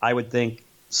tangent, I would think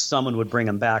someone would bring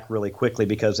them back really quickly,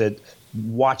 because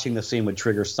watching the scene would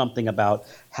trigger something about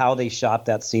how they shot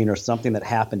that scene or something that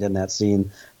happened in that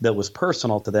scene that was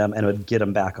personal to them, and it would get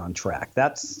them back on track.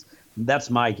 That's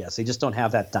my guess. They just don't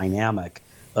have that dynamic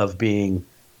of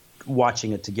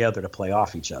watching it together to play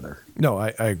off each other. No,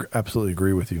 I absolutely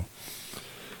agree with you.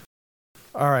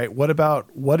 All right.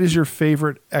 What is your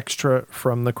favorite extra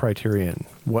from the Criterion?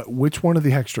 Which one of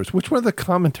the extras, which one of the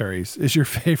commentaries is your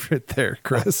favorite there,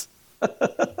 Chris?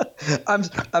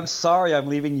 I'm sorry I'm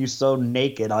leaving you so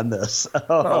naked on this.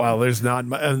 Oh, well, there's not.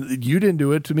 You didn't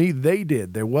do it to me. They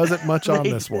did. There wasn't much on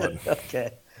this one.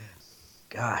 Okay.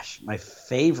 Gosh, my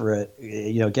favorite,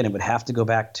 you know, again, it would have to go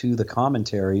back to the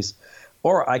commentaries,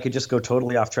 or I could just go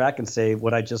totally off track and say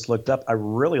what I just looked up. I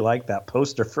really like that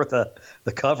poster for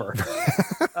the cover.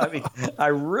 I mean, I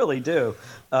really do.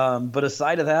 But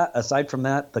aside from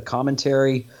that, the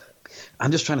commentary,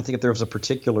 I'm just trying to think if there was a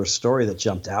particular story that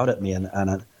jumped out at me, and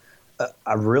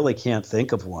I really can't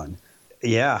think of one.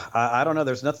 Yeah, I don't know.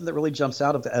 There's nothing that really jumps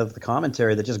out of the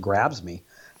commentary that just grabs me.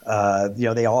 You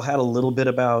know, they all had a little bit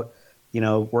about, you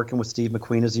know, working with Steve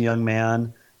McQueen as a young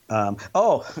man.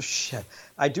 Oh, shit.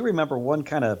 I do remember one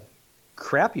kind of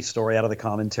crappy story out of the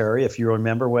commentary. If you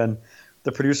remember when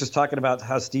the producer's talking about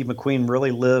how Steve McQueen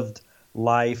really lived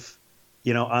life,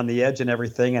 on the edge and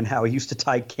everything, and how he used to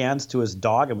tie cans to his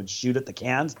dog and would shoot at the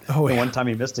cans. Oh, yeah. And one time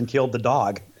he missed and killed the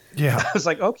dog. Yeah. I was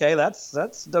like, okay, that's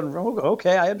done.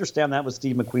 Okay, I understand that was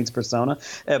Steve McQueen's persona.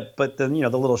 But then, the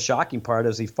little shocking part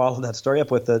is he followed that story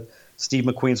up with that Steve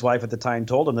McQueen's wife at the time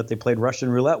told him that they played Russian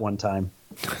roulette one time.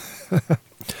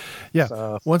 Yeah.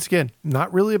 So, once again,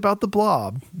 not really about the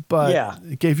Blob, but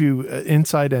it gave you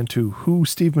insight into who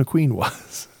Steve McQueen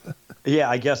was.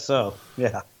 Yeah, I guess so.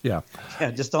 Yeah. Yeah.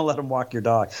 Yeah, just don't let him walk your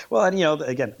dog. Well, and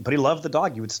again, but he loved the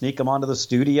dog. You would sneak him onto the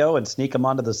studio and sneak him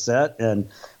onto the set, and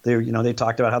they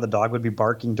talked about how the dog would be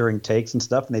barking during takes and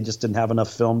stuff, and they just didn't have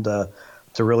enough film to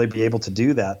really be able to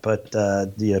do that, but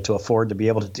to afford to be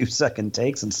able to do second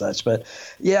takes and such. But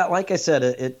yeah, like I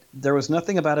said, there was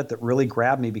nothing about it that really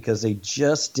grabbed me because they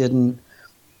just didn't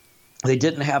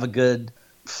have a good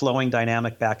flowing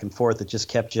dynamic back and forth that just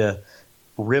kept you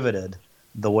riveted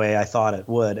the way I thought it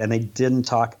would. And they didn't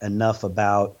talk enough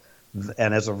about,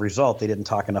 and as a result, they didn't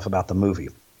talk enough about the movie.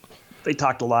 They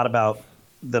talked a lot about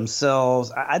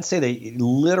themselves. I'd say they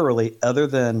literally, other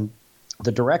than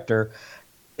the director,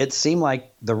 it seemed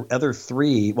like the other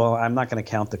three, well, I'm not going to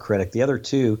count the critic. The other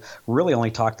two really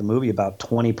only talked the movie about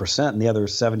 20%, and the other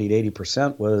 70 to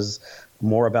 80% was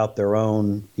more about their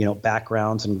own,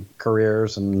 backgrounds and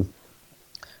careers and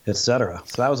et cetera.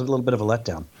 So that was a little bit of a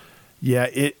letdown.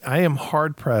 Yeah, I am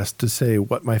hard pressed to say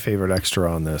what my favorite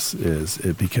extra on this is,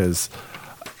 because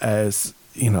as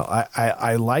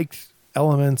I liked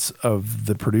elements of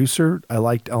the producer, I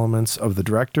liked elements of the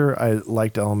director, I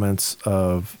liked elements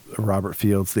of Robert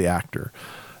Fields, the actor,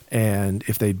 and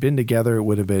if they'd been together, it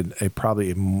would have been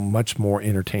probably a much more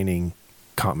entertaining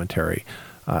commentary.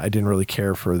 I didn't really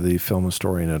care for the film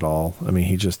historian at all. I mean,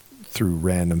 he just threw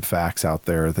random facts out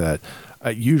there that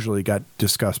usually got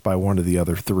discussed by one of the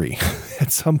other three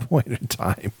at some point in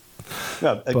time.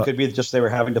 Yeah, could be just they were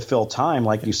having to fill time.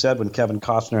 Like you said, when Kevin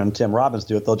Costner and Tim Robbins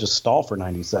do it, they'll just stall for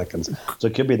 90 seconds. So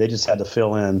it could be they just had to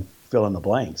fill in the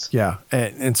blanks. Yeah.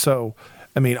 And so,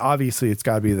 I mean, obviously it's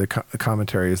got to be the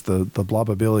commentary is the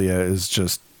blobabilia is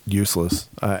just useless.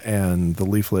 And the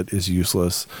leaflet is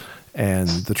useless. And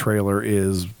the trailer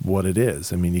is what it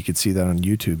is. I mean, you could see that on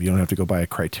YouTube. You don't have to go buy a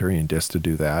Criterion Disc to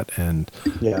do that. And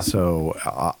so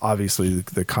obviously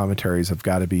the commentaries have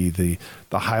got to be the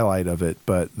highlight of it,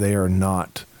 but they are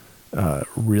not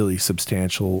really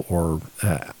substantial or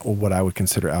what I would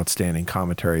consider outstanding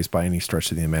commentaries by any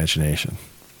stretch of the imagination.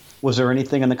 Was there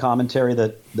anything in the commentary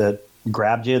that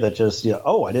grabbed you that just,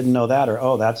 oh, I didn't know that, or,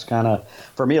 oh, that's kind of,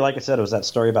 for me, like I said, it was that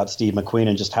story about Steve McQueen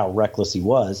and just how reckless he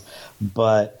was.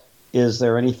 But is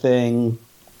there anything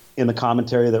in the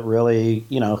commentary that really,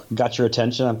 got your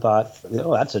attention and thought,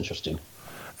 oh, that's interesting?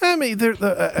 I mean,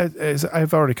 as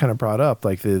I've already kind of brought up,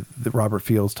 like the Robert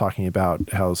Fields talking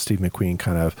about how Steve McQueen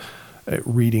kind of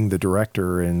reading the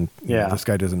director and this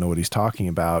guy doesn't know what he's talking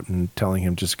about and telling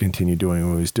him just continue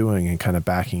doing what he's doing and kind of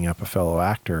backing up a fellow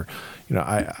actor.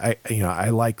 I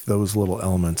like those little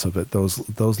elements of it,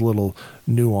 those little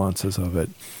nuances of it.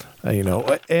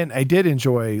 And I did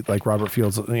enjoy like Robert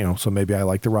Fields, so maybe I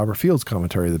like the Robert Fields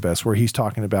commentary the best, where he's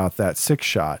talking about that 6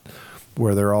 shot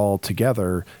where they're all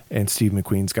together and Steve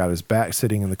McQueen's got his back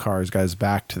sitting in the car, he's got his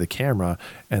back to the camera,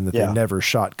 and that they never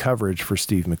shot coverage for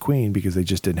Steve McQueen because they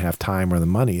just didn't have time or the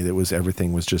money.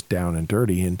 Everything was just down and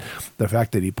dirty. And the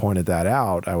fact that he pointed that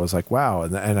out, I was like, wow.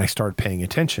 And I started paying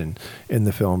attention in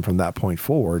the film from that point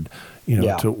forward,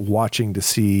 to watching to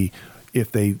see if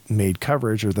they made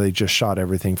coverage or they just shot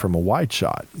everything from a wide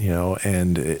shot,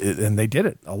 and they did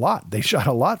it a lot. They shot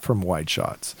a lot from wide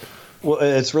shots. Well,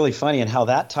 it's really funny, and how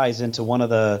that ties into one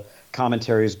of the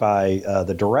commentaries by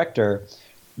the director.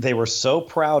 They were so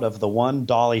proud of the one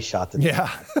dolly shot that they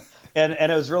had. And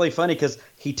it was really funny because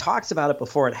he talks about it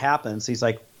before it happens. He's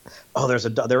like, oh,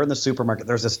 they're in the supermarket.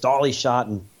 There's this dolly shot,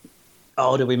 and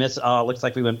oh, did we miss it? Oh, it looks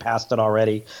like we went past it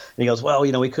already. And he goes, well,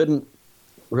 we couldn't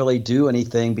really do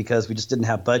anything because we just didn't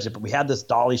have budget, but we had this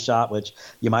dolly shot, which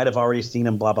you might have already seen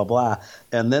and blah, blah, blah.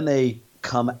 And then they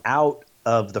come out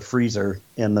of the freezer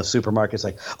in the supermarket. It's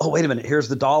like, oh, wait a minute, here's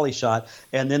the dolly shot.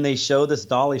 And then they show this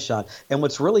dolly shot. And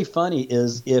what's really funny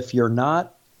is if you're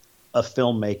not a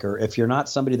filmmaker, if you're not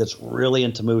somebody that's really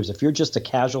into movies, if you're just a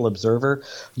casual observer,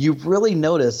 you really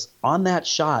notice on that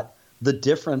shot the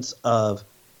difference of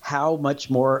how much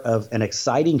more of an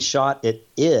exciting shot it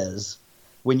is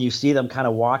when you see them kind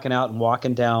of walking out and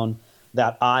walking down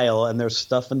that aisle, and there's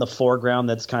stuff in the foreground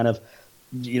that's kind of,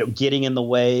 getting in the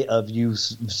way of you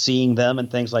seeing them and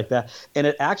things like that. And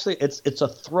it actually, it's a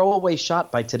throwaway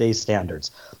shot by today's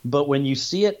standards. But when you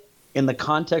see it in the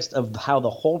context of how the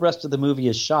whole rest of the movie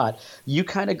is shot, you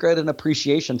kind of get an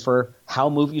appreciation for how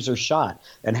movies are shot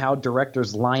and how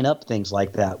directors line up things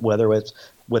like that, whether it's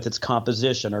with its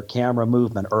composition or camera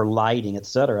movement or lighting,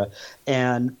 etc.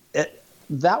 And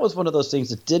that was one of those things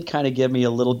that did kind of give me a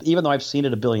little, even though I've seen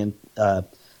it a billion,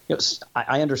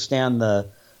 I understand the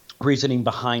reasoning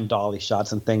behind dolly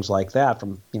shots and things like that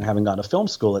from having gone to film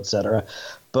school, etc.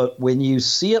 But when you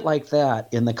see it like that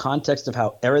in the context of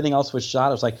how everything else was shot,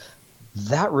 I was like,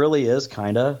 that really is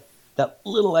kind of that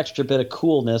little extra bit of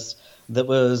coolness that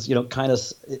was, kind of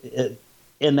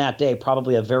in that day,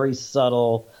 probably a very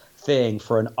subtle thing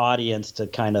for an audience to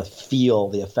kind of feel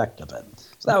the effect of it.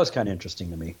 So that was kind of interesting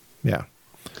to me. Yeah.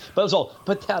 But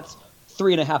that's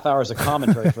 3.5 hours of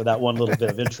commentary for that one little bit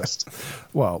of interest.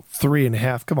 Well,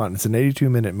 3.5. Come on, it's an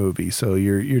 82-minute movie, so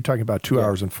you're talking about 2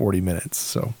 hours and 40 minutes.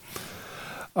 So,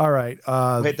 all right.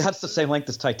 Wait, that's the same length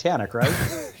as Titanic, right?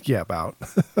 Yeah, about.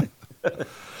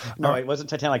 No, it wasn't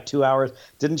Titanic like 2 hours.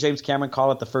 Didn't James Cameron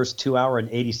call it the first 2 hour and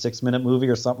 86-minute movie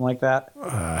or something like that?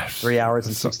 3 hours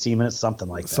and 16 minutes, something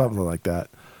like that. Something like that.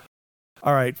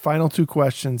 All right, final two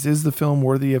questions. Is the film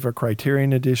worthy of a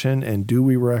Criterion edition, and do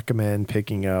we recommend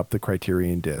picking up the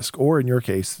Criterion Disc, or in your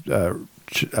case,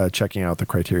 checking out the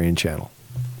Criterion channel?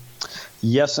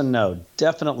 Yes and no.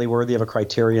 Definitely worthy of a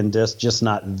Criterion Disc, just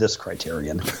not this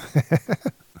Criterion.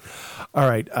 All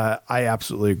right. I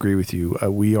absolutely agree with you.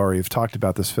 We already have talked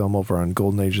about this film over on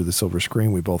Golden Age of the Silver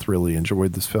Screen. We both really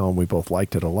enjoyed this film. We both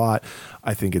liked it a lot.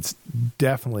 I think it's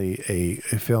definitely a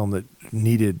film that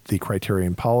needed the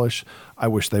Criterion polish. I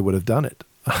wish they would have done it.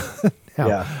 Now,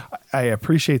 yeah. I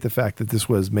appreciate the fact that this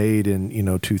was made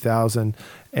in 2000,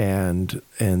 and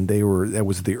that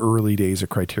was the early days of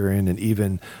Criterion, and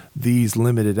even these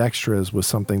limited extras was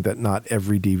something that not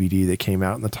every DVD that came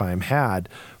out in the time had.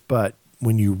 But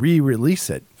when you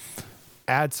re-release it,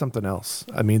 add something else.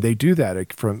 I mean, they do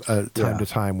that from time to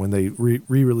time. When they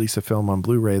re-release a film on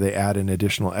Blu-ray, they add an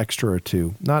additional extra or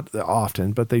two. Not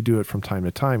often, but they do it from time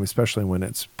to time, especially when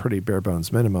it's pretty bare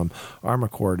bones minimum.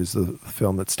 Armored is the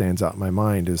film that stands out in my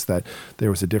mind, is that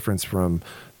there was a difference from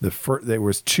there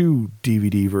was 2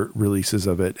 DVD releases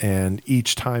of it, and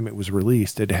each time it was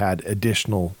released, it had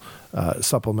additional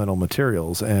supplemental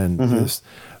materials. And this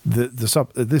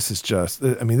is just,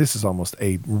 I mean, this is almost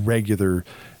a regular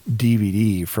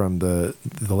DVD from the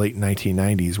late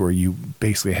 1990s, where you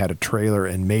basically had a trailer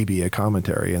and maybe a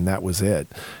commentary, and that was it.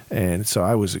 And so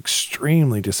I was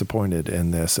extremely disappointed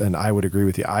in this, and I would agree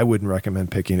with you. I wouldn't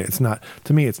recommend picking it.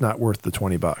 To me, it's not worth the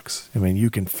 $20. I mean, you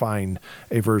can find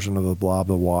a version of the Blob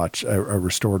to watch, a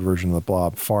restored version of the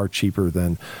Blob, far cheaper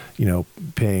than,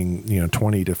 paying,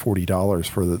 $20 to $40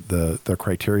 for the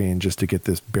Criterion just to get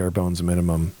this bare bones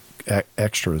minimum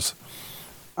extras.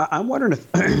 I'm wondering if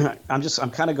I'm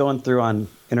kind of going through on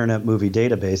Internet Movie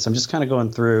Database. I'm just kind of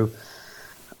going through.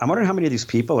 I'm wondering how many of these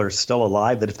people are still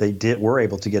alive that if they were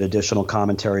able to get additional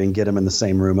commentary and get them in the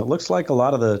same room. It looks like a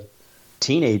lot of the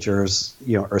teenagers,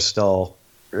 are still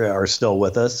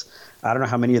with us. I don't know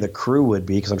how many of the crew would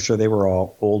be, because I'm sure they were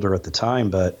all older at the time.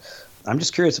 But I'm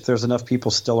just curious if there's enough people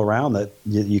still around that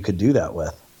you could do that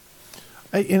with.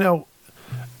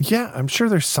 Yeah, I'm sure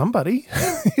there's somebody.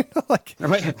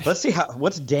 Let's see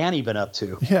what's Danny been up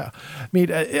to. Yeah, I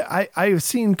mean, I've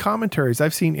seen commentaries,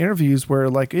 I've seen interviews where,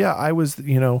 I was,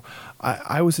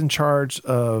 I was in charge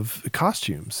of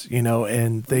costumes,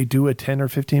 and they do a 10 or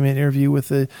 15 minute interview with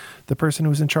the person who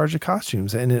was in charge of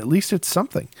costumes, and at least it's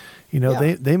something.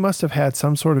 They must have had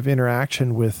some sort of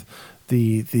interaction with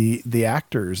the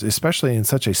actors, especially in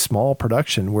such a small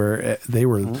production where they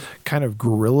were kind of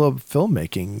guerrilla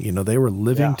filmmaking. They were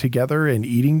living together and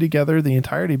eating together the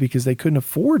entirety because they couldn't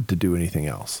afford to do anything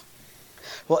else.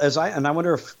 Well, I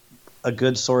wonder if a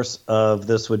good source of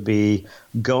this would be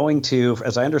going to,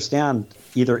 as I understand,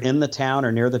 either in the town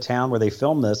or near the town where they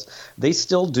film this, they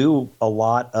still do a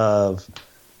lot of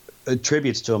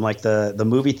tributes to him. Like the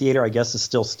movie theater, I guess, is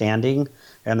still standing.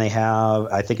 And they have,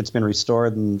 I think it's been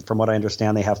restored, and from what I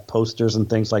understand, they have posters and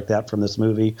things like that from this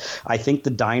movie. I think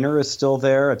the diner is still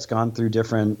there. It's gone through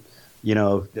different,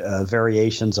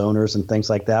 variations, owners, and things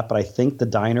like that. But I think the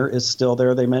diner is still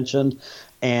there, they mentioned.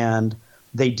 And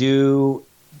they do,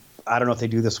 I don't know if they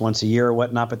do this once a year or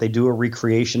whatnot, but they do a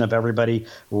recreation of everybody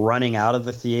running out of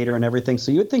the theater and everything.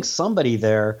 So you would think somebody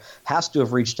there has to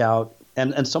have reached out.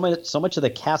 And so much of the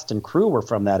cast and crew were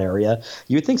from that area.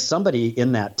 You would think somebody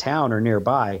in that town or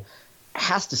nearby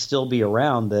has to still be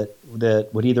around that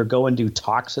would either go and do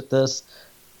talks at this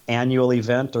annual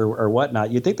event or whatnot.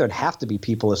 You'd think there'd have to be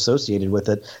people associated with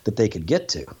it that they could get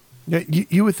to. Yeah,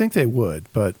 you would think they would,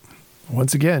 but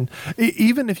once again,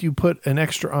 even if you put an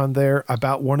extra on there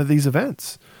about one of these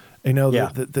events, You know,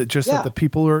 that the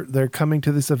people they're coming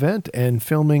to this event and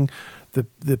filming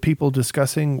the people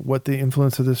discussing what the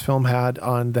influence of this film had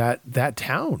on that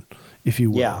town, if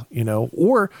you will, you know,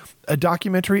 or a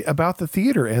documentary about the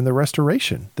theater and the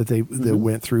restoration that they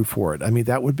went through for it. I mean,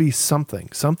 that would be something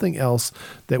else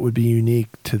that would be unique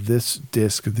to this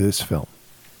disc, this film.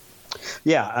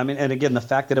 Yeah, I mean, and again, the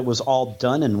fact that it was all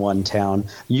done in one town,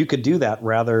 you could do that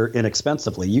rather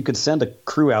inexpensively. You could send a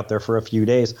crew out there for a few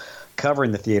days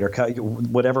covering the theater,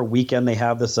 whatever weekend they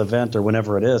have this event or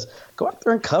whenever it is, go out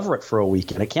there and cover it for a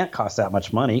weekend. It can't cost that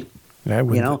much money. You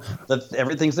know,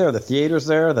 everything's there. The theater's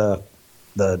there,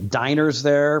 the diner's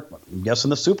there. I'm guessing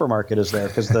the supermarket is there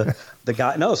because the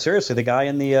guy, no, seriously, the guy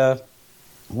in the,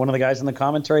 one of the guys in the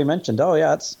commentary mentioned, oh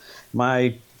yeah, it's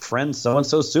my friend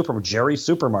so-and-so's Jerry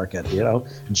supermarket, you know,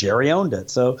 Jerry owned it.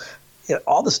 So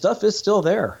all the stuff is still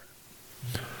there.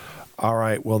 All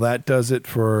right. Well, that does it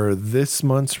for this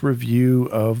month's review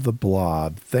of The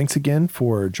Blob. Thanks again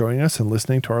for joining us and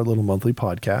listening to our little monthly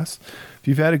podcast. If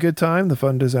you've had a good time, the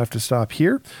fun doesn't have to stop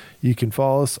here. You can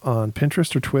follow us on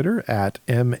Pinterest or Twitter at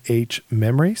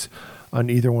MHmemories. On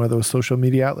either one of those social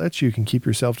media outlets, you can keep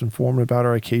yourself informed about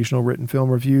our occasional written film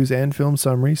reviews and film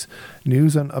summaries,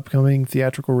 news on upcoming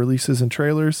theatrical releases and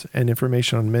trailers, and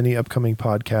information on many upcoming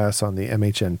podcasts on the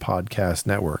MHN Podcast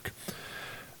Network.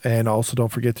 And also don't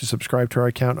forget to subscribe to our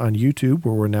account on YouTube,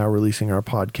 where we're now releasing our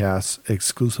podcasts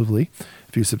exclusively.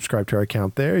 If you subscribe to our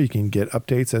account there, you can get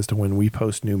updates as to when we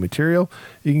post new material.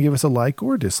 You can give us a like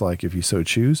or dislike if you so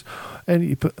choose. And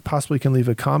you possibly can leave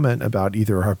a comment about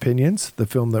either our opinions, the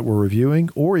film that we're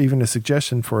reviewing, or even a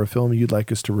suggestion for a film you'd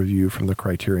like us to review from the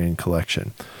Criterion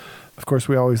Collection. Of course,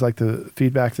 we always like the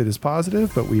feedback that is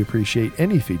positive, but we appreciate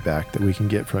any feedback that we can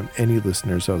get from any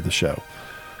listeners of the show.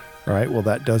 All right, well,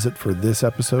 that does it for this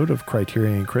episode of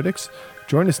Criterion Critics.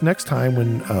 Join us next time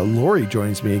when Lori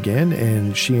joins me again,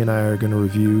 and she and I are going to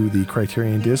review the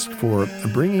Criterion Disc for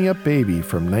Bringing Up Baby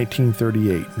from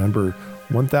 1938, number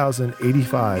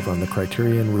 1085 on the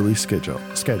Criterion release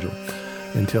schedule.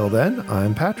 Until then,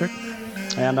 I'm Patrick.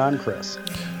 And I'm Chris.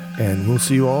 And we'll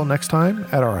see you all next time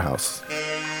at our house.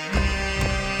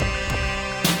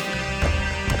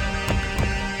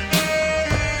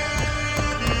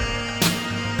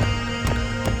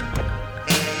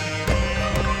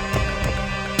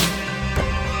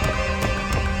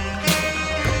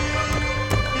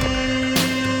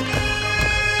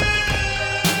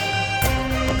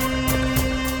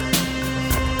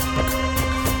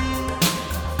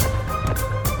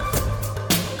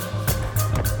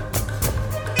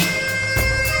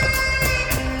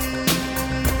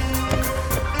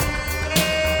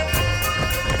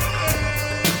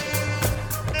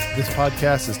 This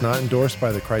podcast is not endorsed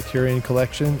by the Criterion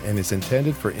Collection and is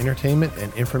intended for entertainment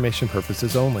and information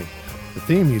purposes only. The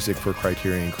theme music for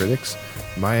Criterion Critics,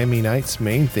 Miami Nights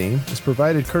main theme, is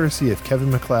provided courtesy of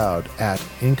Kevin MacLeod at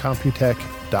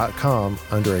incompetech.com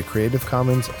under a Creative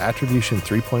Commons Attribution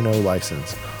 3.0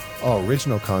 license. All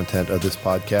original content of this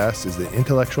podcast is the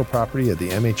intellectual property of the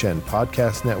MHN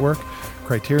Podcast Network,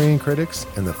 Criterion Critics,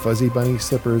 and the Fuzzy Bunny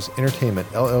Slippers Entertainment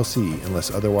LLC,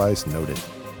 unless otherwise noted.